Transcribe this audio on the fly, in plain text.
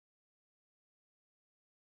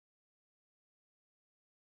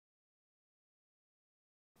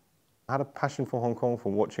I had a passion for Hong Kong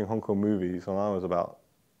from watching Hong Kong movies when I was about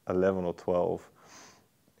 11 or 12.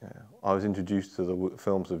 Yeah, I was introduced to the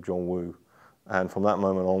films of John Woo, and from that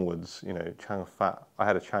moment onwards, you know, Chang Fat, I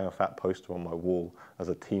had a Chang Fat poster on my wall as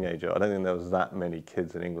a teenager. I don't think there was that many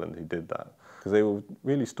kids in England who did that, because they were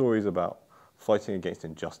really stories about fighting against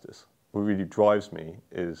injustice. What really drives me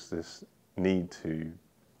is this need to, you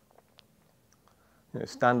know,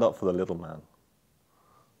 stand up for the little man,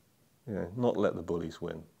 you know, not let the bullies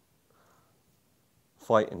win.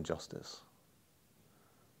 Fight injustice.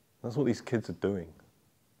 That's what these kids are doing.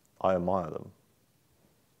 I admire them,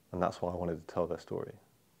 and that's why I wanted to tell their story.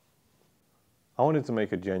 I wanted to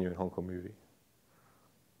make a genuine Hong Kong movie.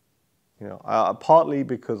 You know, partly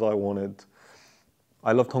because I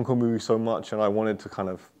loved Hong Kong movies so much, and I wanted to kind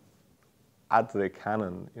of add to their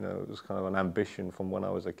canon. You know, it was kind of an ambition from when I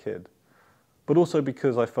was a kid. But also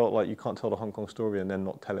because I felt like you can't tell the Hong Kong story and then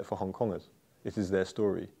not tell it for Hong Kongers. It is their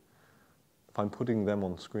story. If I'm putting them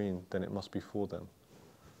on screen, then it must be for them.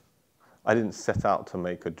 I didn't set out to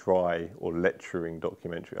make a dry or lecturing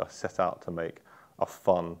documentary. I set out to make a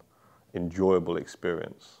fun, enjoyable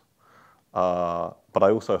experience. But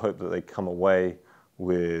I also hope that they come away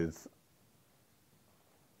with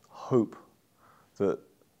hope that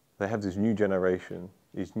they have this new generation,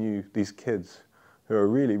 these kids who are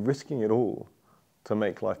really risking it all to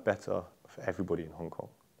make life better for everybody in Hong Kong,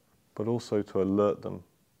 but also to alert them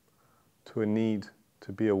to a need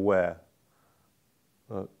to be aware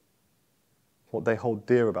that what they hold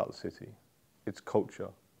dear about the city, its culture,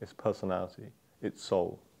 its personality, its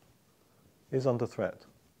soul, is under threat.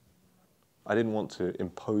 I didn't want to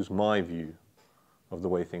impose my view of the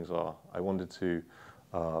way things are. I wanted to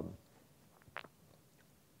I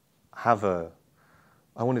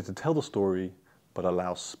wanted to tell the story, but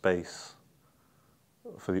allow space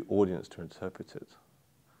for the audience to interpret it.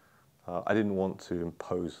 I didn't want to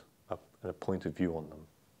impose a point of view on them.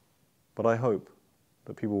 But I hope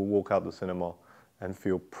that people will walk out the cinema and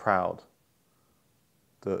feel proud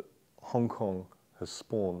that Hong Kong has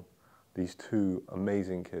spawned these two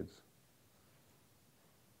amazing kids,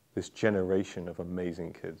 this generation of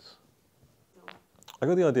amazing kids. I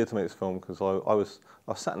got the idea to make this film because I was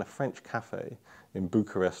sat in a French cafe in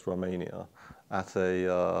Bucharest, Romania, at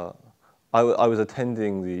I was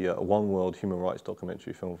attending the One World Human Rights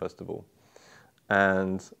Documentary Film Festival,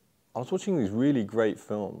 and I was watching these really great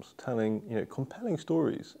films telling, you know, compelling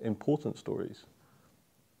stories, important stories,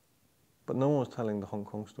 but no one was telling the Hong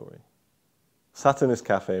Kong story. Sat in this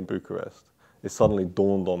cafe in Bucharest, it suddenly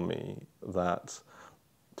dawned on me that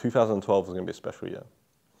 2012 was going to be a special year.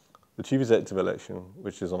 The Chief Executive election,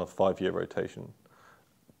 which is on a 5-year rotation,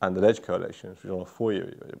 and the LegCo election, which is on a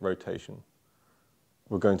 4-year rotation,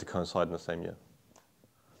 were going to coincide in the same year.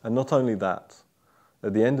 And not only that,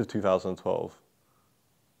 at the end of 2012,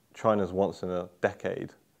 China's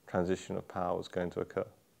once-in-a-decade transition of power was going to occur.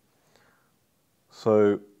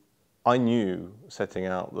 So I knew, setting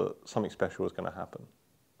out, that something special was going to happen.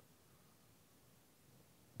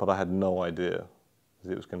 But I had no idea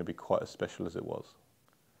that it was going to be quite as special as it was.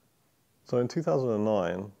 So in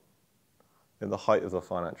 2009, in the height of the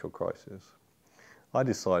financial crisis, I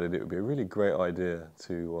decided it would be a really great idea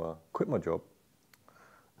to quit my job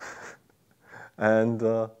and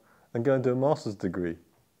go and do a master's degree.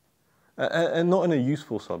 And not in a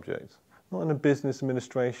useful subject, not in a business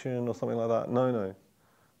administration or something like that. No.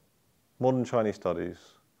 Modern Chinese studies.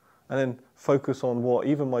 And then focus on what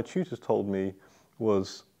even my tutors told me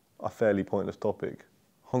was a fairly pointless topic.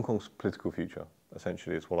 Hong Kong's political future,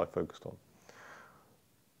 essentially, is what I focused on.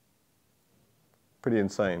 Pretty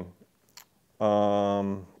insane.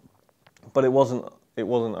 But it wasn't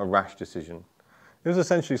a rash decision. It was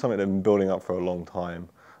essentially something that had been building up for a long time.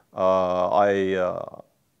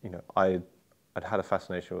 I'd had a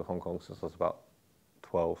fascination with Hong Kong since I was about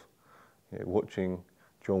 12. You know, watching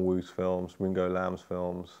John Woo's films, Ringo Lam's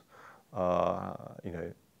films, you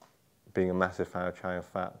know, being a massive fan of Chang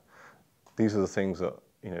Fat. These are the things that,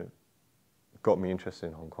 you know, got me interested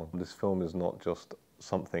in Hong Kong. This film is not just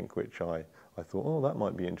something which I thought, oh, that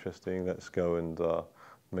might be interesting, let's go and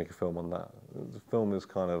make a film on that. The film is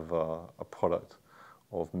kind of a product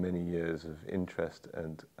of many years of interest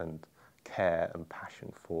and care and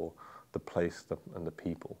passion for the place and the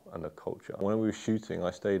people and the culture. When we were shooting,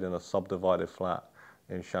 I stayed in a subdivided flat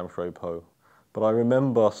in Sham Shui Po. But I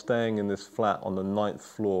remember staying in this flat on the 9th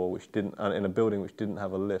floor, in a building which didn't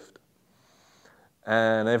have a lift.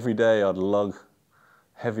 And every day I'd lug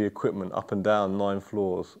heavy equipment up and down 9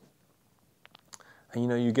 floors. And you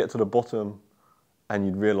know, you get to the bottom and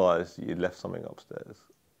you'd realize you'd left something upstairs.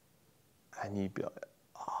 And you'd be like,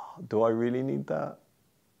 oh, do I really need that?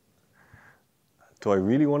 do I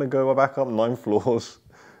really want to go back up 9 floors?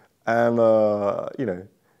 And, you know,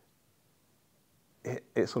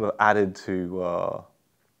 it sort of added to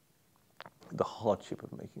the hardship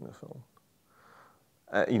of making the film.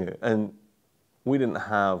 You know, and we didn't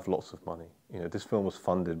have lots of money. You know, this film was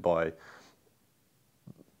funded by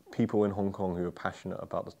people in Hong Kong who were passionate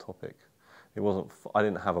about the topic. It wasn't. I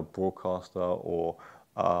didn't have a broadcaster or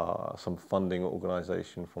some funding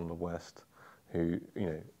organisation from the West who, you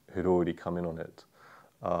know, who'd already come in on it.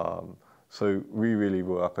 So we really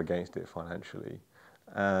were up against it financially,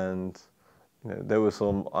 and you know, there was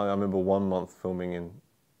some. I remember 1 month filming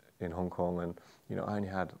in Hong Kong, and you know, I only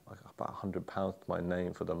had like about £100 to my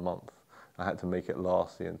name for the month. I had to make it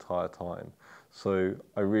last the entire time. So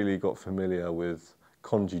I really got familiar with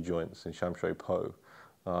congee joints in Sham Shui Po.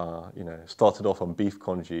 You know, started off on beef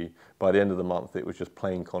congee. By the end of the month, it was just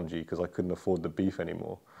plain congee because I couldn't afford the beef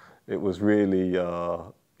anymore. It was really,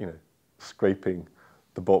 you know, scraping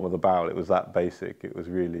the bottom of the barrel. It was that basic. It was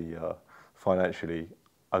really financially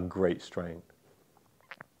a great strain.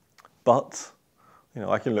 But you know,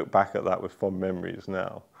 I can look back at that with fond memories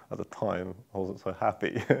now. At the time, I wasn't so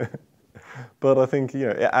happy. But I think, you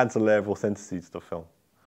know, it adds a layer of authenticity to the film.